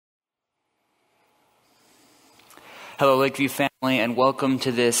Hello, Lakeview family, and welcome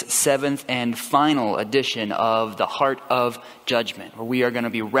to this seventh and final edition of The Heart of Judgment, where we are going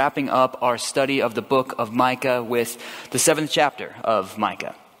to be wrapping up our study of the book of Micah with the seventh chapter of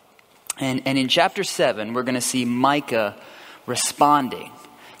Micah. And in chapter 7, we're going to see Micah responding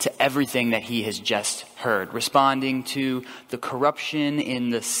to everything that he has just heard, responding to the corruption in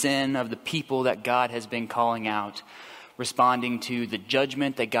the sin of the people that God has been calling out, responding to the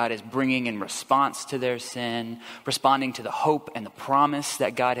judgment that God is bringing in response to their sin, responding to the hope and the promise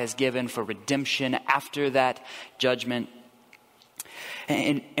that God has given for redemption after that judgment.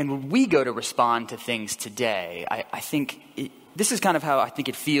 And when we go to respond to things today, I think this is kind of how I think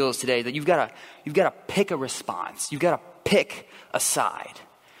it feels today, that you've got to pick a response. You've got to pick a side.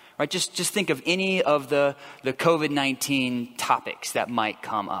 Right? Just think of any of the COVID-19 topics that might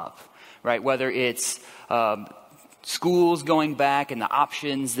come up. Right? Whether it's schools going back and the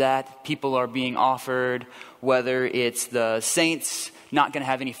options that people are being offered, whether it's the Saints not going to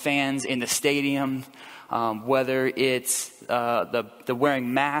have any fans in the stadium, whether it's the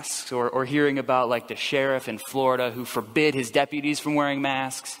wearing masks or hearing about like the sheriff in Florida who forbid his deputies from wearing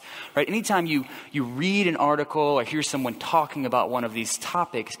masks, right? Anytime you read an article or hear someone talking about one of these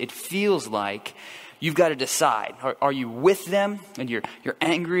topics, it feels like you've got to decide. Are you with them and you're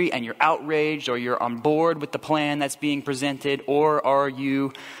angry and you're outraged, or you're on board with the plan that's being presented, or are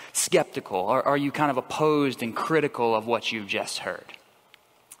you skeptical, or are you kind of opposed and critical of what you've just heard?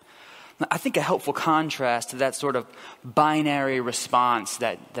 I think a helpful contrast to that sort of binary response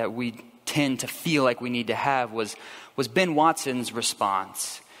that we tend to feel like we need to have was Ben Watson's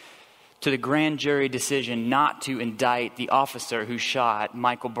response to the grand jury decision not to indict the officer who shot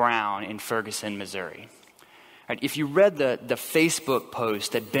Michael Brown in Ferguson, Missouri. Right, if you read the Facebook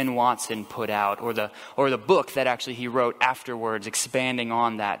post that Ben Watson put out, or the book that actually he wrote afterwards expanding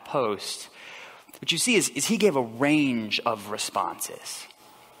on that post, what you see is he gave a range of responses.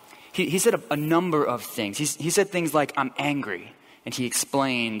 He said a number of things. He said things like, "I'm angry," and he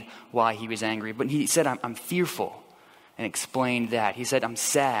explained why he was angry. But he said, I'm fearful, and explained that. He said, "I'm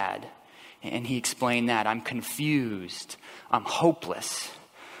sad," and he explained that. "I'm confused. I'm hopeless."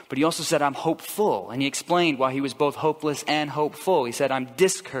 But he also said, "I'm hopeful," and he explained why he was both hopeless and hopeful. He said, "I'm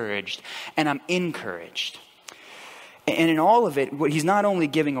discouraged and I'm encouraged." And in all of it, he's not only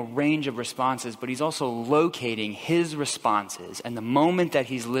giving a range of responses, but he's also locating his responses and the moment that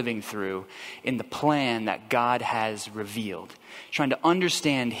he's living through in the plan that God has revealed, trying to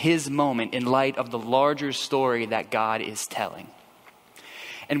understand his moment in light of the larger story that God is telling.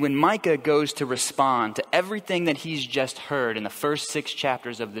 And when Micah goes to respond to everything that he's just heard in the first 6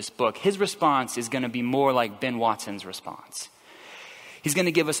 chapters of this book, his response is going to be more like Ben Watson's response. He's going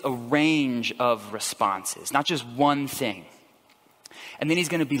to give us a range of responses, not just one thing. And then he's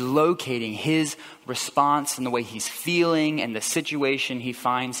going to be locating his response and the way he's feeling and the situation he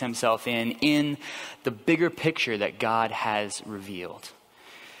finds himself in the bigger picture that God has revealed.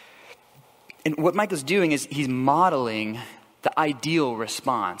 And what Micah's doing is he's modeling the ideal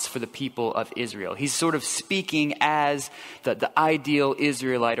response for the people of Israel. He's sort of speaking as the ideal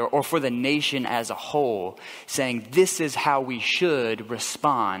Israelite, or for the nation as a whole, saying this is how we should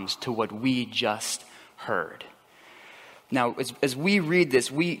respond to what we just heard. Now, as we read this,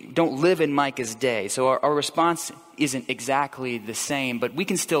 we don't live in Micah's day, so our response isn't exactly the same, but we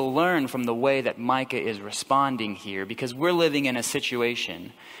can still learn from the way that Micah is responding here, because we're living in a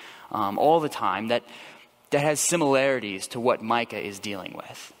situation all the time that has similarities to what Micah is dealing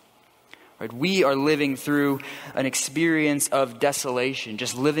with. Right? We are living through an experience of desolation,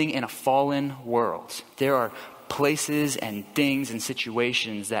 just living in a fallen world. There are places and things and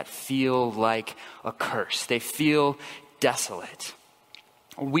situations that feel like a curse. They feel desolate.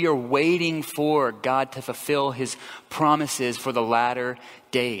 We are waiting for God to fulfill his promises for the latter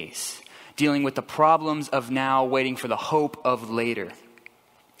days, dealing with the problems of now, waiting for the hope of later.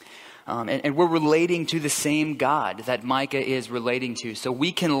 And we're relating to the same God that Micah is relating to. So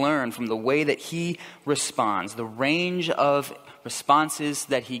we can learn from the way that he responds, the range of responses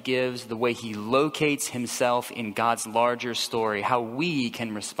that he gives, the way he locates himself in God's larger story, how we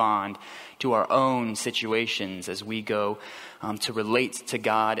can respond to our own situations as we go to relate to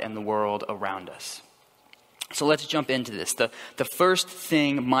God and the world around us. So let's jump into this. The first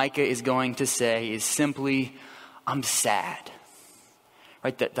thing Micah is going to say is simply, "I'm sad."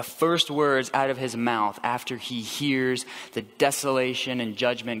 Right, the first words out of his mouth after he hears the desolation and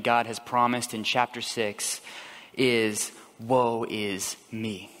judgment God has promised in chapter 6 is, "Woe is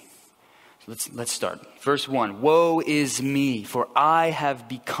me." Let's start. Verse 1, "Woe is me, for I have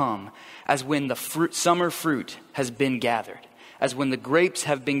become as when the summer fruit has been gathered, as when the grapes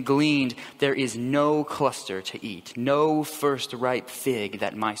have been gleaned, there is no cluster to eat, no first ripe fig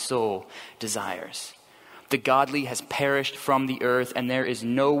that my soul desires. The godly has perished from the earth, and there is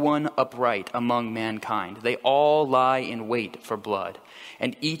no one upright among mankind. They all lie in wait for blood,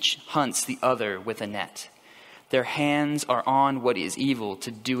 and each hunts the other with a net. Their hands are on what is evil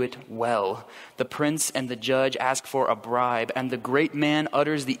to do it well. The prince and the judge ask for a bribe, and the great man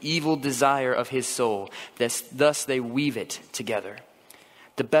utters the evil desire of his soul. Thus they weave it together.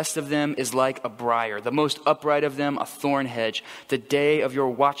 The best of them is like a briar, the most upright of them a thorn hedge. The day of your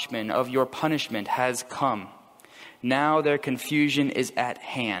watchman, of your punishment, has come. Now their confusion is at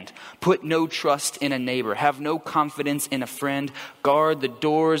hand. Put no trust in a neighbor. Have no confidence in a friend. Guard the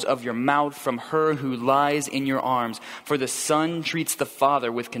doors of your mouth from her who lies in your arms. For the son treats the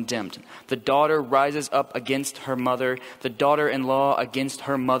father with contempt. The daughter rises up against her mother. The daughter-in-law against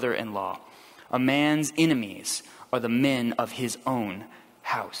her mother-in-law. A man's enemies are the men of his own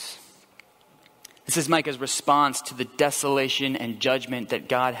house. This is Micah's response to the desolation and judgment that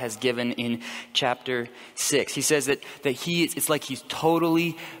God has given in chapter 6. He says that it's like he's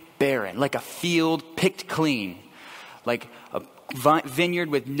totally barren, like a field picked clean, like a vineyard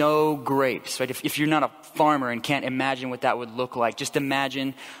with no grapes. Right? If you're not a farmer and can't imagine what that would look like, just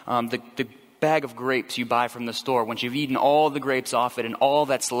imagine the bag of grapes you buy from the store. Once you've eaten all the grapes off it and all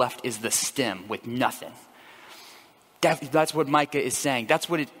that's left is the stem with nothing. That's what Micah is saying. That's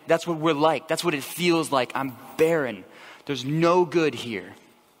what we're like. That's what it feels like. I'm barren. There's no good here.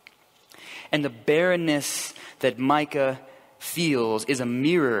 And the barrenness that Micah feels is a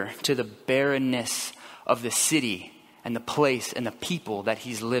mirror to the barrenness of the city and the place and the people that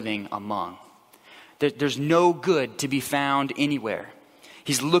he's living among. There's no good to be found anywhere.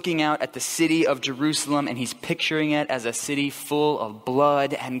 He's looking out at the city of Jerusalem and he's picturing it as a city full of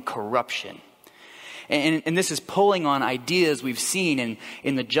blood and corruption. And this is pulling on ideas we've seen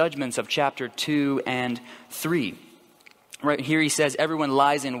in the judgments of chapter 2 and 3. Right here he says everyone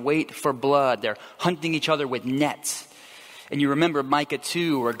lies in wait for blood. They're hunting each other with nets. And you remember Micah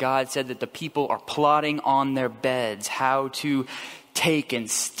 2 where God said that the people are plotting on their beds how to take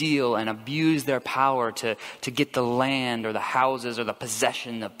and steal and abuse their power to get the land or the houses or the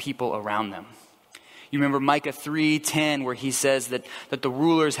possession of people around them. You remember Micah 3:10 where he says that the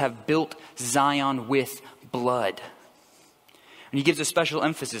rulers have built Zion with blood. And he gives a special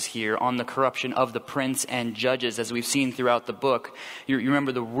emphasis here on the corruption of the prince and judges as we've seen throughout the book. You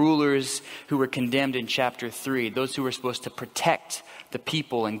remember the rulers who were condemned in chapter 3, those who were supposed to protect the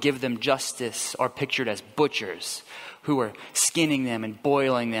people and give them justice are pictured as butchers who are skinning them and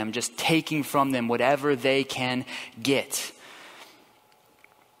boiling them, just taking from them whatever they can get.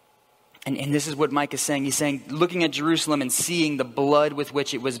 And this is what Micah is saying. He's saying, looking at Jerusalem and seeing the blood with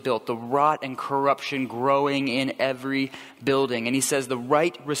which it was built, the rot and corruption growing in every building. And he says the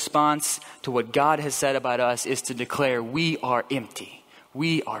right response to what God has said about us is to declare, we are empty.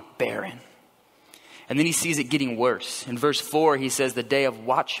 We are barren. And then he sees it getting worse. In verse 4, he says the day of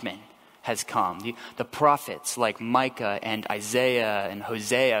watchmen has come. The prophets like Micah and Isaiah and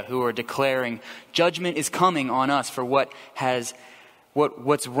Hosea who are declaring judgment is coming on us for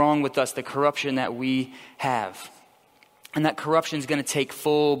what's wrong with us, the corruption that we have. And that corruption is going to take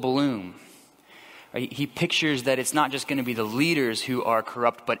full bloom. Right? He pictures that it's not just going to be the leaders who are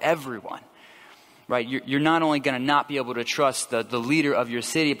corrupt, but everyone. Right? You're not only going to not be able to trust the leader of your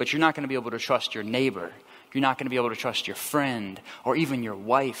city, but you're not going to be able to trust your neighbor. You're not going to be able to trust your friend or even your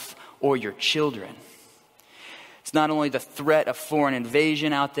wife or your children. It's not only the threat of foreign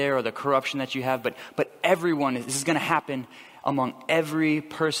invasion out there or the corruption that you have, but everyone, this is going to happen among every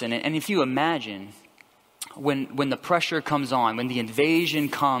person. And if you imagine when the pressure comes on, when the invasion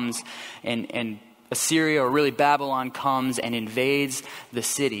comes and Assyria or really Babylon comes and invades the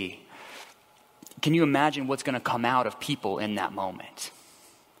city, can you imagine what's going to come out of people in that moment?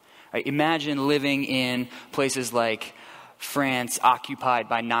 Right? Imagine living in places like France occupied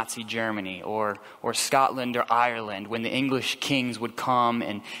by Nazi Germany or Scotland or Ireland when the English kings would come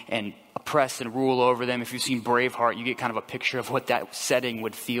and oppress and rule over them. If you've seen Braveheart, you get kind of a picture of what that setting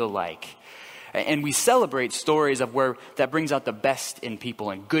would feel like. And we celebrate stories of where that brings out the best in people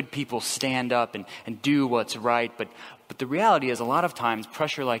and good people stand up and do what's right. But the reality is a lot of times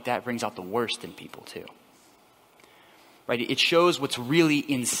pressure like that brings out the worst in people too. Right? It shows what's really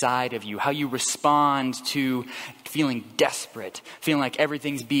inside of you, how you respond to feeling desperate, feeling like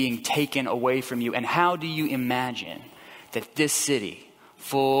everything's being taken away from you. And how do you imagine that this city,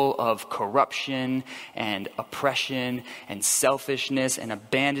 full of corruption and oppression and selfishness and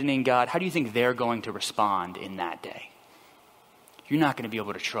abandoning God, how do you think they're going to respond in that day? You're not going to be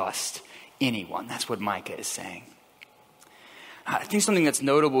able to trust anyone. That's what Micah is saying. I think something that's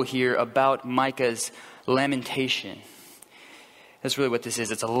notable here about Micah's lamentation, that's really what this is.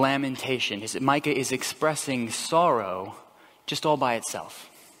 It's a lamentation. Micah is expressing sorrow just all by itself.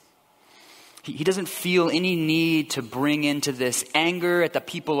 He doesn't feel any need to bring into this anger at the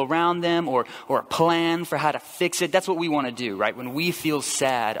people around them or a plan for how to fix it. That's what we want to do, right? When we feel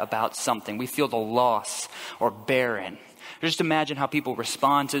sad about something, we feel the loss or barren. Just imagine how people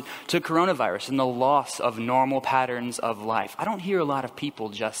respond to coronavirus and the loss of normal patterns of life. I don't hear a lot of people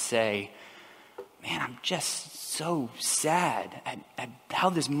just say, man, I'm just so sad at how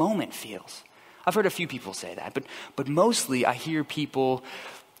this moment feels. I've heard a few people say that, but mostly I hear people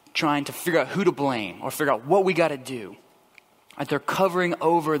trying to figure out who to blame or figure out what we got to do. And they're covering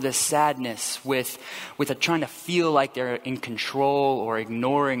over the sadness with trying to feel like they're in control or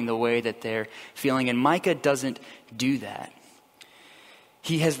ignoring the way that they're feeling. And Micah doesn't do that.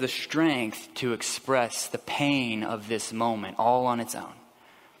 He has the strength to express the pain of this moment all on its own.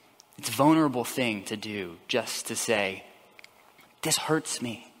 It's a vulnerable thing to do, just to say, this hurts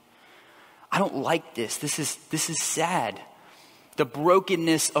me. I don't like this. This is sad. The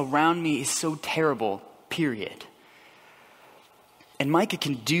brokenness around me is so terrible, period. And Micah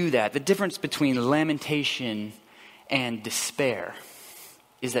can do that. The difference between lamentation and despair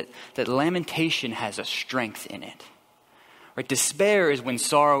is that lamentation has a strength in it. Right? Despair is when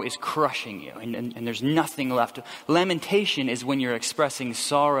sorrow is crushing you and there's nothing left. Lamentation is when you're expressing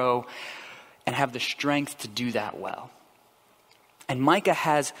sorrow and have the strength to do that well. And Micah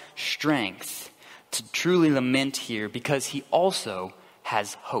has strength to truly lament here because he also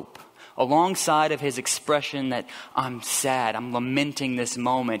has hope. Alongside of his expression that I'm sad, I'm lamenting this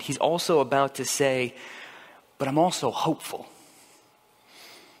moment, he's also about to say, but I'm also hopeful.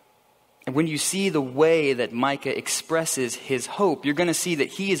 And when you see the way that Micah expresses his hope, you're going to see that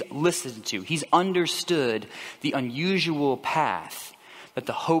he is listened to. He's understood the unusual path that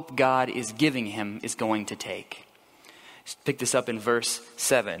the hope God is giving him is going to take. Let's pick this up in verse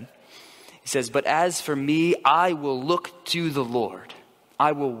 7. He says, but as for me, I will look to the Lord.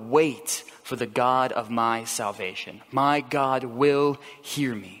 I will wait for the God of my salvation. My God will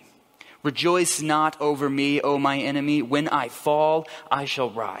hear me. Rejoice not over me, O my enemy. When I fall, I shall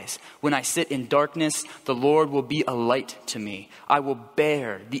rise. When I sit in darkness, the Lord will be a light to me. I will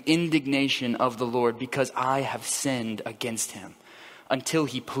bear the indignation of the Lord because I have sinned against him, until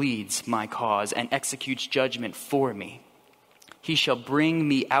he pleads my cause and executes judgment for me. He shall bring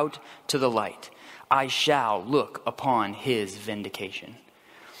me out to the light. I shall look upon his vindication.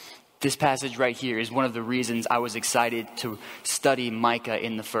 This passage right here is one of the reasons I was excited to study Micah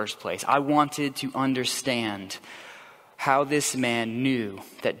in the first place. I wanted to understand how this man knew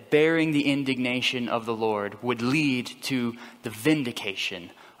that bearing the indignation of the Lord would lead to the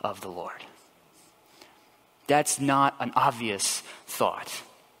vindication of the Lord. That's not an obvious thought.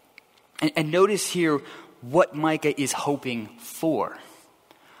 And notice here what Micah is hoping for.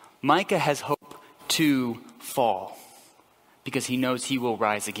 Micah has hope to fall because he knows he will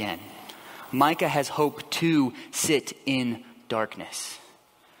rise again. Micah has hope to sit in darkness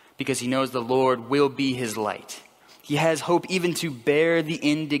because he knows the Lord will be his light. He has hope even to bear the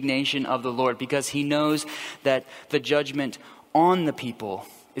indignation of the Lord because he knows that the judgment on the people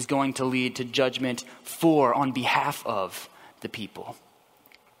is going to lead to judgment on behalf of the people.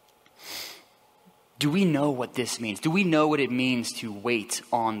 Do we know what this means? Do we know what it means to wait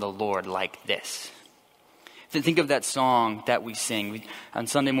on the Lord like this? Think of that song that we sing. On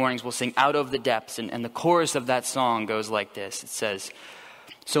Sunday mornings, we'll sing Out of the Depths. And the chorus of that song goes like this. It says,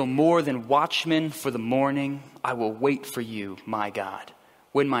 so more than watchmen for the morning, I will wait for you, my God.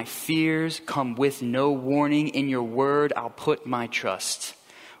 When my fears come with no warning, in your word I'll put my trust.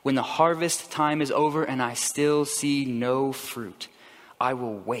 When the harvest time is over and I still see no fruit, I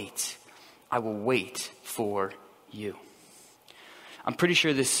will wait. I will wait for you. I'm pretty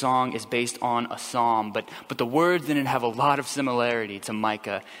sure this song is based on a psalm, but the words in it have a lot of similarity to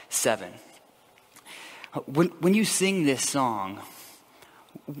Micah 7. When you sing this song,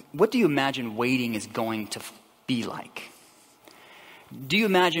 what do you imagine waiting is going to be like? Do you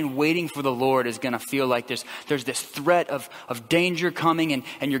imagine waiting for the Lord is going to feel like there's this threat of danger coming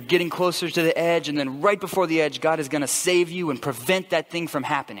and you're getting closer to the edge, and then right before the edge, God is going to save you and prevent that thing from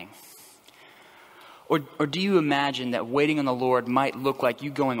happening? Or do you imagine that waiting on the Lord might look like you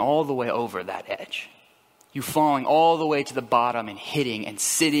going all the way over that edge? You falling all the way to the bottom and hitting and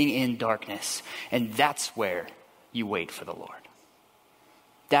sitting in darkness. And that's where you wait for the Lord.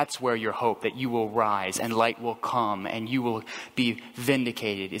 That's where your hope that you will rise and light will come and you will be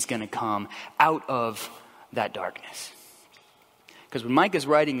vindicated is going to come out of that darkness. Because when Micah's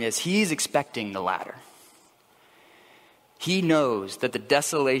writing this, he's expecting the latter. He knows that the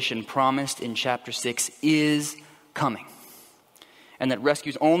desolation promised in chapter 6 is coming, and that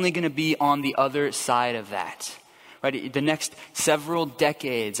rescue is only going to be on the other side of that. Right? The next several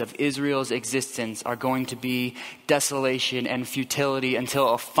decades of Israel's existence are going to be desolation and futility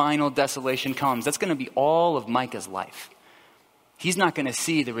until a final desolation comes. That's going to be all of Micah's life. He's not going to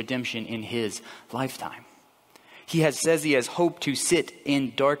see the redemption in his lifetime. Says he has hope to sit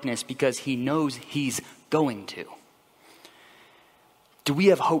in darkness because he knows he's going to. Do we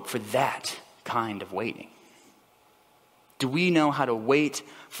have hope for that kind of waiting? Do we know how to wait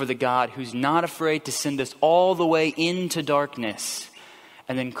for the God who's not afraid to send us all the way into darkness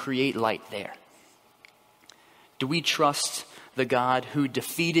and then create light there? Do we trust the God who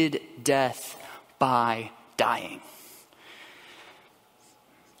defeated death by dying?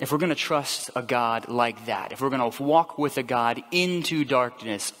 If we're going to trust a God like that, if we're going to walk with a God into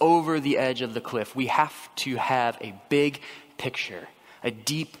darkness, over the edge of the cliff, we have to have a big picture, a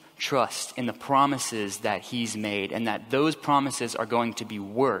deep trust in the promises that he's made, and that those promises are going to be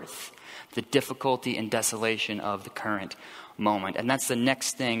worth the difficulty and desolation of the current moment. And that's the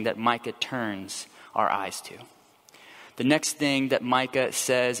next thing that Micah turns our eyes to. The next thing that Micah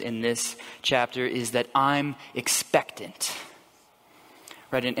says in this chapter is that I'm expectant.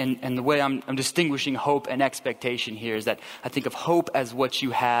 Right, and the way I'm distinguishing hope and expectation here is that I think of hope as what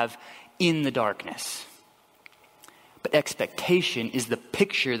you have in the darkness. But expectation is the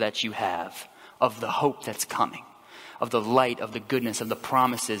picture that you have of the hope that's coming, of the light, of the goodness, of the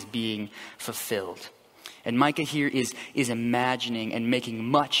promises being fulfilled. And Micah here is imagining and making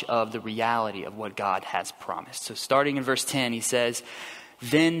much of the reality of what God has promised. So starting in verse 10, he says,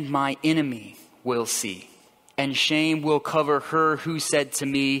 "Then my enemy will see, and shame will cover her who said to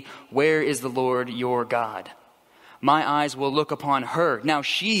me, 'Where is the Lord your God?' My eyes will look upon her. Now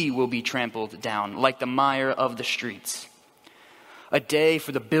she will be trampled down like the mire of the streets. A day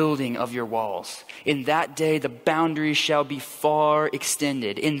for the building of your walls. In that day the boundaries shall be far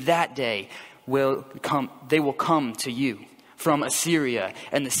extended. In that day they will come to you from Assyria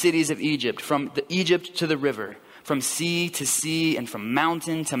and the cities of Egypt, from the Egypt to the river, from sea to sea and from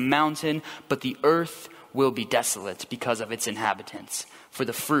mountain to mountain. But the earth will be desolate because of its inhabitants, for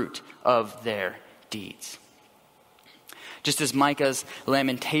the fruit of their deeds." Just as Micah's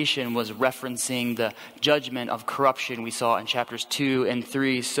lamentation was referencing the judgment of corruption we saw in chapters 2 and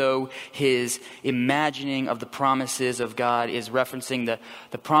 3, so his imagining of the promises of God is referencing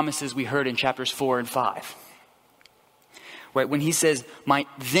the promises we heard in chapters 4 and 5. Right? When he says,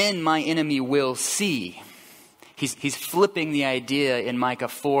 then my enemy will see, he's flipping the idea in Micah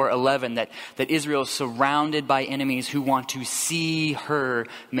 4:11 that Israel is surrounded by enemies who want to see her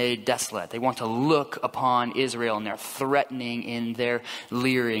made desolate. They want to look upon Israel, and they're threatening in their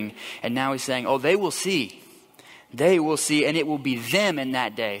leering. And now he's saying, they will see. They will see, and it will be them in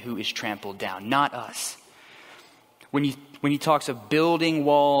that day who is trampled down, not us. When he talks of building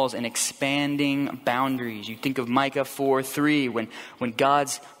walls and expanding boundaries, you think of Micah 4:3 when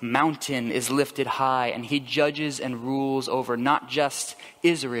God's mountain is lifted high and he judges and rules over not just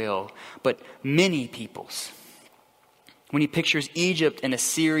Israel, but many peoples. When he pictures Egypt and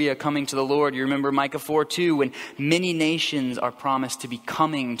Assyria coming to the Lord, you remember Micah 4:2 when many nations are promised to be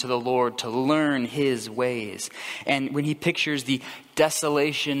coming to the Lord to learn his ways. And when he pictures the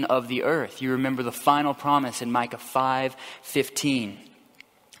desolation of the earth, you remember the final promise in Micah 5:15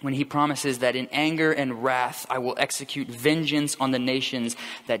 when he promises that in anger and wrath I will execute vengeance on the nations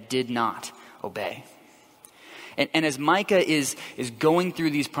that did not obey. And as Micah is going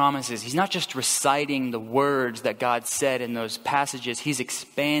through these promises, he's not just reciting the words that God said in those passages. He's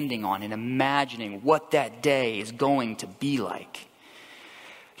expanding on and imagining what that day is going to be like.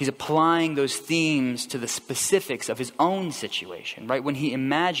 He's applying those themes to the specifics of his own situation, right? When he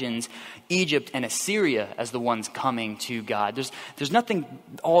imagines Egypt and Assyria as the ones coming to God, there's nothing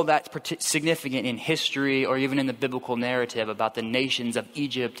all that significant in history or even in the biblical narrative about the nations of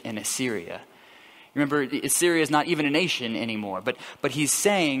Egypt and Assyria. Remember, Assyria is not even a nation anymore, but he's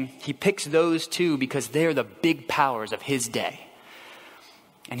saying he picks those two because they're the big powers of his day.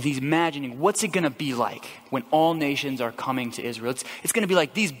 And he's imagining what's it going to be like when all nations are coming to Israel. It's going to be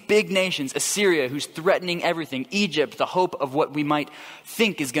like these big nations, Assyria, who's threatening everything, Egypt, the hope of what we might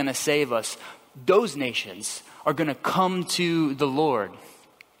think is going to save us. Those nations are going to come to the Lord.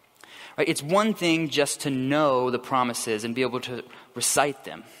 Right? It's one thing just to know the promises and be able to recite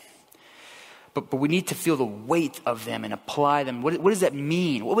them. But we need to feel the weight of them and apply them. What does that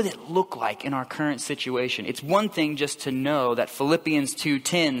mean? What would it look like in our current situation? It's one thing just to know that Philippians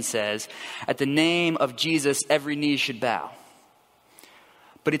 2:10 says, at the name of Jesus, every knee should bow.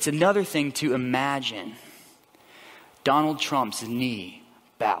 But it's another thing to imagine Donald Trump's knee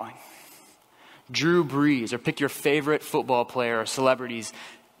bowing. Drew Brees, or pick your favorite football player or celebrity's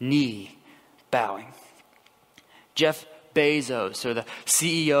knee bowing. Jeff Bezos, or the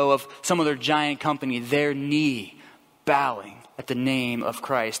CEO of some other giant company, their knee bowing at the name of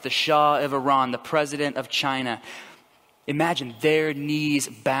Christ. The Shah of Iran, the president of China. Imagine their knees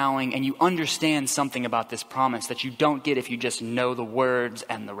bowing, and you understand something about this promise that you don't get if you just know the words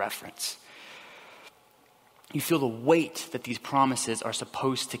and the reference. You feel the weight that these promises are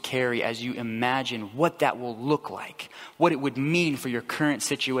supposed to carry as you imagine what that will look like, what it would mean for your current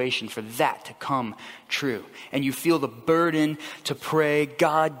situation for that to come true. And you feel the burden to pray,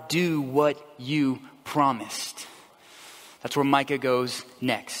 God, do what you promised. That's where Micah goes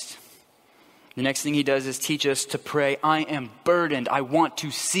next. The next thing he does is teach us to pray, I am burdened. I want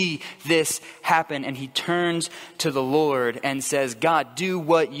to see this happen. And he turns to the Lord and says, God, do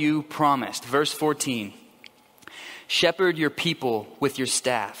what you promised. Verse 14. Shepherd your people with your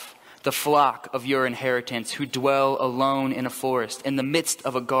staff, the flock of your inheritance who dwell alone in a forest, in the midst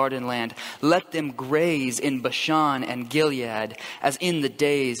of a garden land. Let them graze in Bashan and Gilead, as in the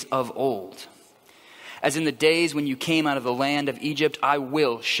days of old. As in the days when you came out of the land of Egypt, I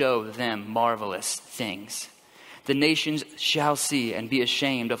will show them marvelous things. The nations shall see and be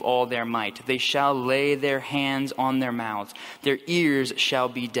ashamed of all their might. They shall lay their hands on their mouths. Their ears shall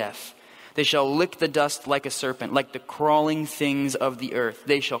be deaf. They shall lick the dust like a serpent, like the crawling things of the earth.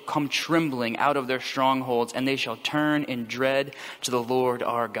 They shall come trembling out of their strongholds, and they shall turn in dread to the Lord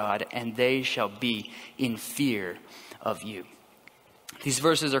our God, and they shall be in fear of you. These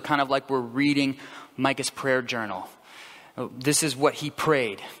verses are kind of like we're reading Micah's prayer journal. This is what he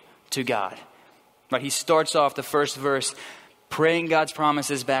prayed to God. Right? He starts off the first verse praying God's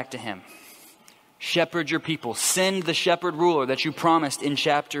promises back to him. Shepherd your people. Send the shepherd ruler that you promised in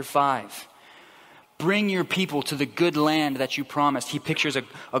chapter 5. Bring your people to the good land that you promised. He pictures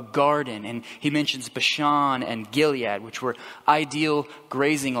a garden, and he mentions Bashan and Gilead, which were ideal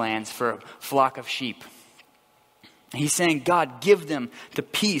grazing lands for a flock of sheep. He's saying, God, give them the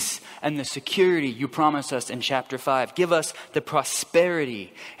peace and the security you promised us in chapter 5. Give us the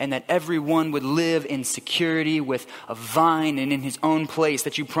prosperity, and that everyone would live in security with a vine and in his own place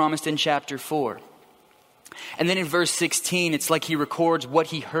that you promised in chapter 4. And then in verse 16, it's like he records what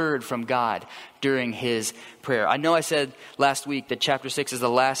he heard from God during his prayer. I know I said last week that chapter 6 is the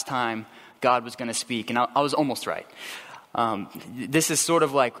last time God was going to speak, and I was almost right. This is sort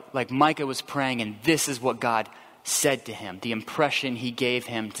of like Micah was praying, and this is what God said to him, the impression he gave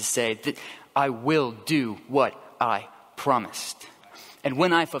him to say that I will do what I promised. And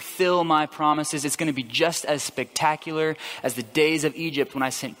when I fulfill my promises, it's going to be just as spectacular as the days of Egypt when I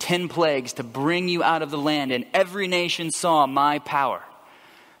sent 10 plagues to bring you out of the land and every nation saw my power.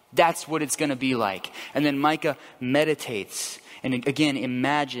 That's what it's going to be like. And then Micah meditates and again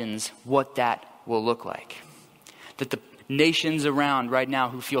imagines what that will look like. That the nations around right now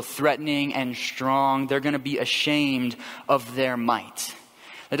who feel threatening and strong, they're going to be ashamed of their might.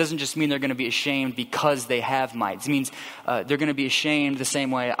 That doesn't just mean they're going to be ashamed because they have might. It means they're going to be ashamed the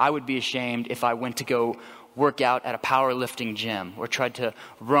same way I would be ashamed if I went to go work out at a powerlifting gym or tried to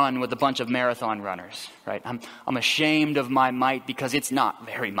run with a bunch of marathon runners. Right? I'm ashamed of my might because it's not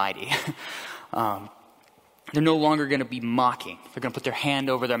very mighty. They're no longer going to be mocking. They're going to put their hand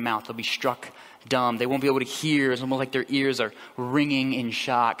over their mouth. They'll be struck dumb. They won't be able to hear. It's almost like their ears are ringing in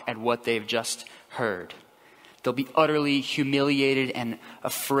shock at what they've just heard. They'll be utterly humiliated and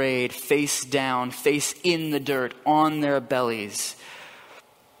afraid, face down, face in the dirt, on their bellies.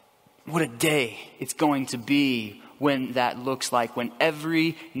 What a day it's going to be when that looks like, when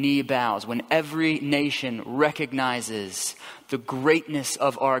every knee bows, when every nation recognizes the greatness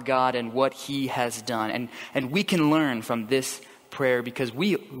of our God and what he has done. And we can learn from this prayer because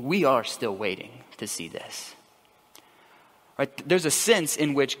we are still waiting to see this. Right? There's a sense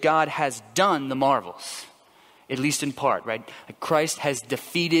in which God has done the marvels. At least in part, right? Christ has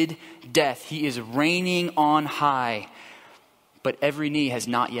defeated death. He is reigning on high. But every knee has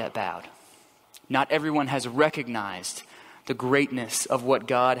not yet bowed. Not everyone has recognized the greatness of what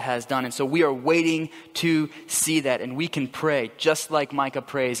God has done. And so we are waiting to see that. And we can pray, just like Micah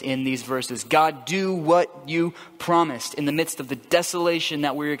prays in these verses. God, do what you promised in the midst of the desolation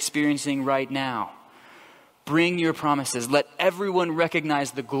that we're experiencing right now. Bring your promises. Let everyone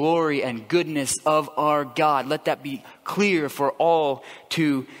recognize the glory and goodness of our God. Let that be clear for all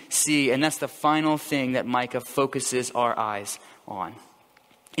to see. And that's the final thing that Micah focuses our eyes on,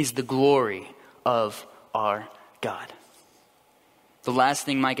 is the glory of our God. The last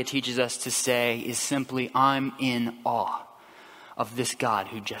thing Micah teaches us to say is simply, I'm in awe of this God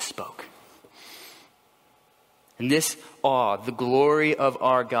who just spoke. And this awe, the glory of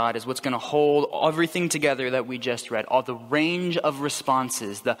our God, is what's going to hold everything together that we just read. All the range of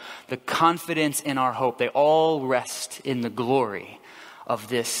responses, the confidence in our hope, they all rest in the glory of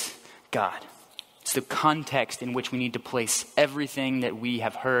this God. It's the context in which we need to place everything that we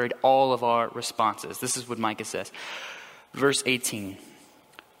have heard, all of our responses. This is what Micah says. Verse 18.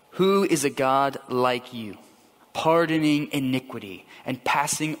 Who is a God like you, pardoning iniquity and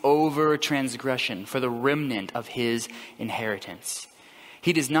passing over transgression for the remnant of his inheritance?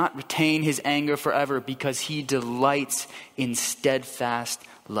 He does not retain his anger forever because he delights in steadfast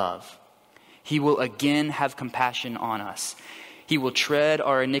love. He will again have compassion on us. He will tread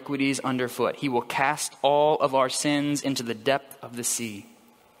our iniquities underfoot. He will cast all of our sins into the depth of the sea.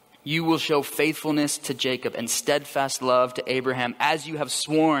 You will show faithfulness to Jacob and steadfast love to Abraham, as you have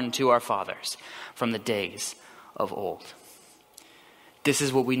sworn to our fathers from the days of old. This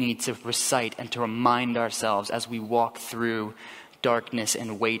is what we need to recite and to remind ourselves as we walk through darkness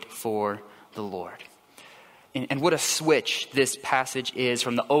and wait for the Lord. And what a switch this passage is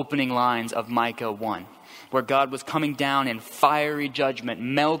from the opening lines of Micah 1. Where God was coming down in fiery judgment,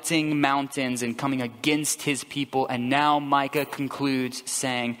 melting mountains and coming against his people. And now Micah concludes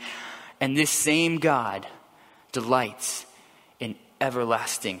saying, and this same God delights in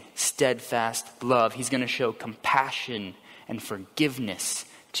everlasting, steadfast love. He's going to show compassion and forgiveness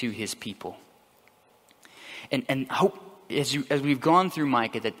to his people. And I hope as we've gone through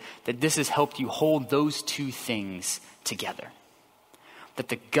Micah that this has helped you hold those two things together. That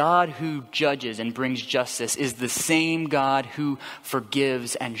the God who judges and brings justice is the same God who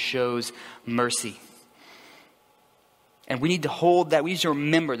forgives and shows mercy. And we need to hold that. We need to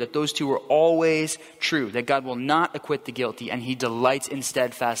remember that those two are always true. That God will not acquit the guilty and he delights in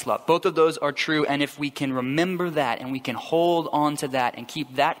steadfast love. Both of those are true. And if we can remember that and we can hold on to that and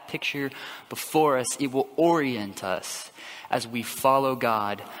keep that picture before us, it will orient us as we follow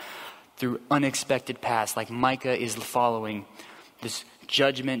God through unexpected paths like Micah is following this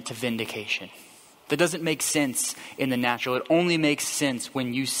judgment to vindication. That doesn't make sense in the natural. It only makes sense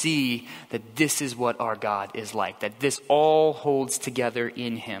when you see that this is what our God is like, that this all holds together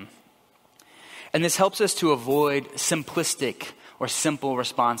in him. And this helps us to avoid simplistic or simple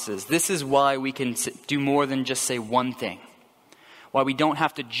responses. This is why we can do more than just say one thing. Why we don't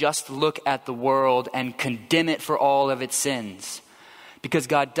have to just look at the world and condemn it for all of its sins. Because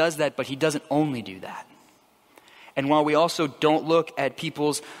God does that, but he doesn't only do that. And while we also don't look at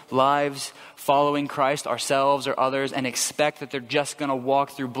people's lives following Christ, ourselves or others, and expect that they're just going to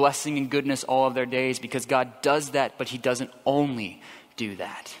walk through blessing and goodness all of their days, because God does that, but he doesn't only do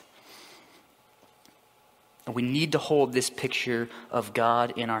that. And we need to hold this picture of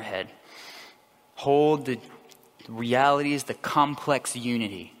God in our head. Hold the realities, the complex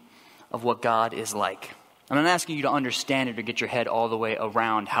unity of what God is like. I'm not asking you to understand it or get your head all the way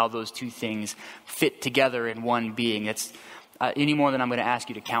around how those two things fit together in one being. It's any more than I'm going to ask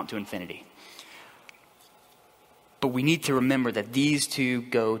you to count to infinity. But we need to remember that these two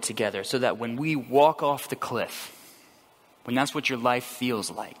go together so that when we walk off the cliff, when that's what your life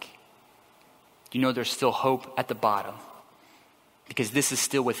feels like, you know there's still hope at the bottom. Because this is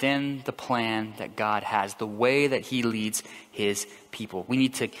still within the plan that God has, the way that he leads his people. We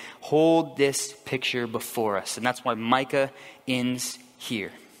need to hold this picture before us. And that's why Micah ends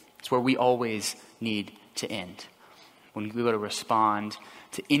here. It's where we always need to end. When we go to respond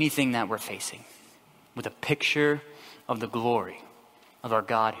to anything that we're facing. With a picture of the glory of our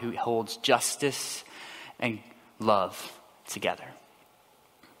God who holds justice and love together.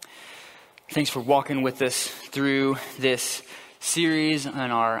 Thanks for walking with us through this series in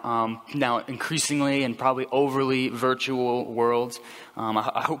our now increasingly and probably overly virtual world.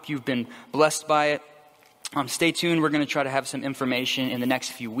 I hope you've been blessed by it. Stay tuned. We're going to try to have some information in the next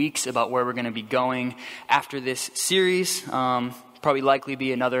few weeks about where we're going to be going after this series. Probably likely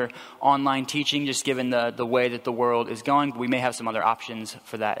be another online teaching, just given the way that the world is going. But we may have some other options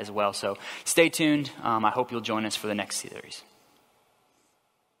for that as well. So stay tuned. I hope you'll join us for the next series.